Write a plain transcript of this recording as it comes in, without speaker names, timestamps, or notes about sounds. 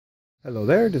Hello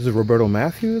there, this is Roberto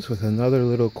Matthews with another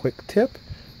little quick tip.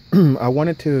 I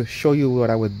wanted to show you what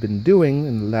I've been doing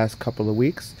in the last couple of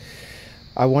weeks.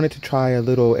 I wanted to try a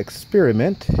little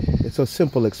experiment. It's a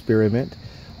simple experiment.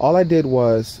 All I did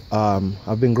was,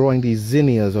 I've been growing these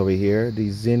zinnias over here,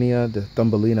 the zinnia, the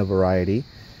Thumbelina variety,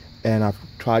 and I've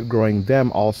tried growing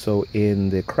them also in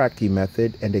the Kratky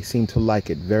method, and they seem to like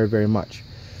it very, very much.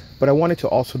 But I wanted to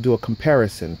also do a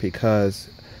comparison because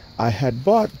I had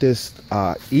bought this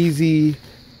Easy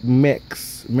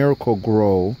Mix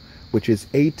Miracle-Gro, which is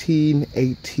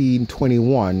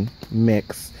 18-18-21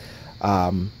 mix,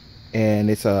 and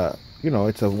it's a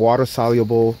it's a water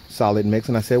soluble solid mix.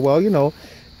 And I said, well,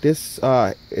 this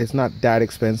is not that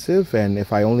expensive, and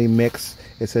if I only mix,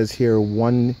 it says here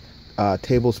 1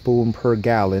 tablespoon per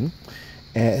gallon,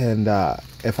 and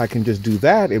if I can just do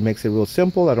that, it makes it real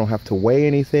simple. I don't have to weigh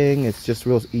anything. It's just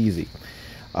real easy.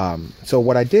 So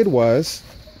what I did was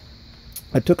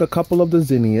I took a couple of the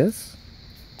zinnias,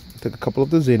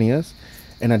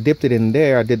 and I dipped it in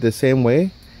there. I did the same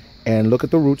way, and look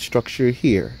at the root structure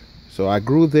here. So I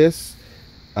grew this,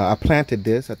 I planted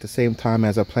this at the same time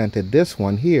as I planted this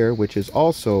one here, which is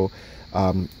also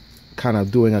kind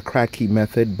of doing a Kratky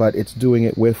method, but it's doing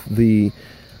it with the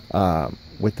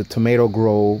tomato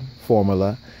grow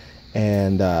formula,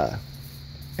 and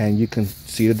you can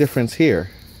see the difference here.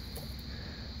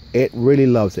 It really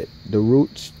loves it. The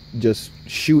roots just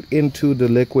shoot into the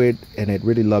liquid, and it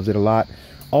really loves it a lot.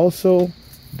 Also,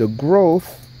 the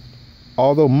growth,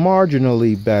 although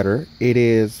marginally better, it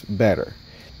is better.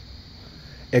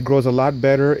 It grows a lot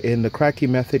better in the Kratky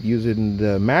method using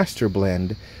the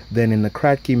MasterBlend than in the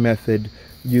Kratky method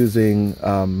using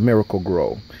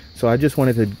Miracle-Gro. So I just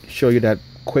wanted to show you that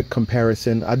quick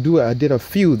comparison. I did a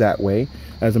few that way.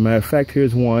 As a matter of fact,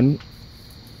 here's one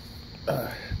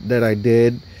that I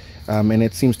did. And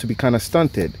it seems to be kind of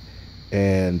stunted,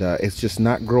 and it's just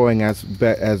not growing as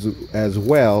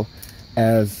well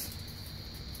as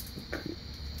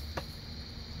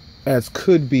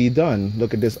could be done.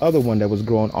 Look at this other one that was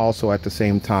growing also at the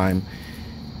same time.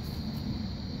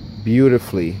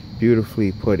 Beautifully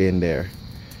put in there.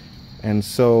 And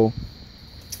so,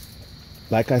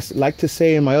 like I like to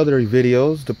say in my other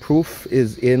videos, the proof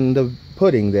is in the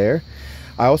pudding there.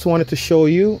 I also wanted to show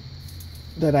you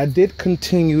that I did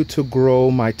continue to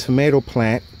grow my tomato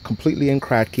plant completely in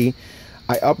Kratky.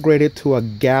 I upgraded to a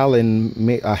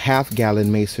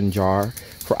half-gallon mason jar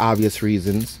for obvious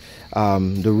reasons.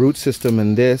 The root system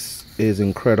in this is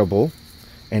incredible,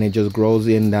 and it just grows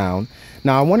down.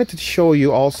 Now I wanted to show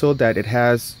you also that it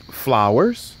has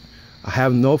flowers. I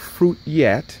have no fruit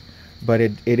yet, but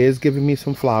it is giving me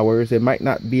some flowers. It might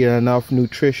not be enough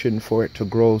nutrition for it to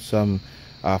grow some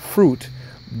fruit,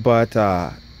 but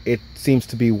it seems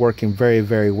to be working very,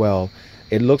 very well.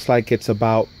 It looks like it's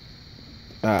about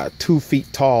 2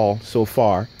 feet tall so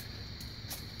far,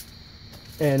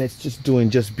 and it's just doing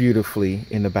beautifully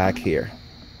in the back here.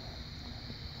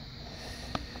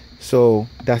 So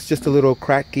that's just a little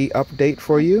Kratky update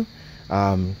for you.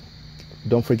 Don't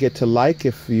forget to like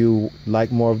if you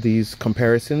like more of these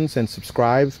comparisons, and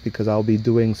subscribe because I'll be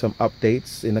doing some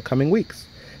updates in the coming weeks.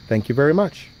 Thank you very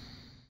much.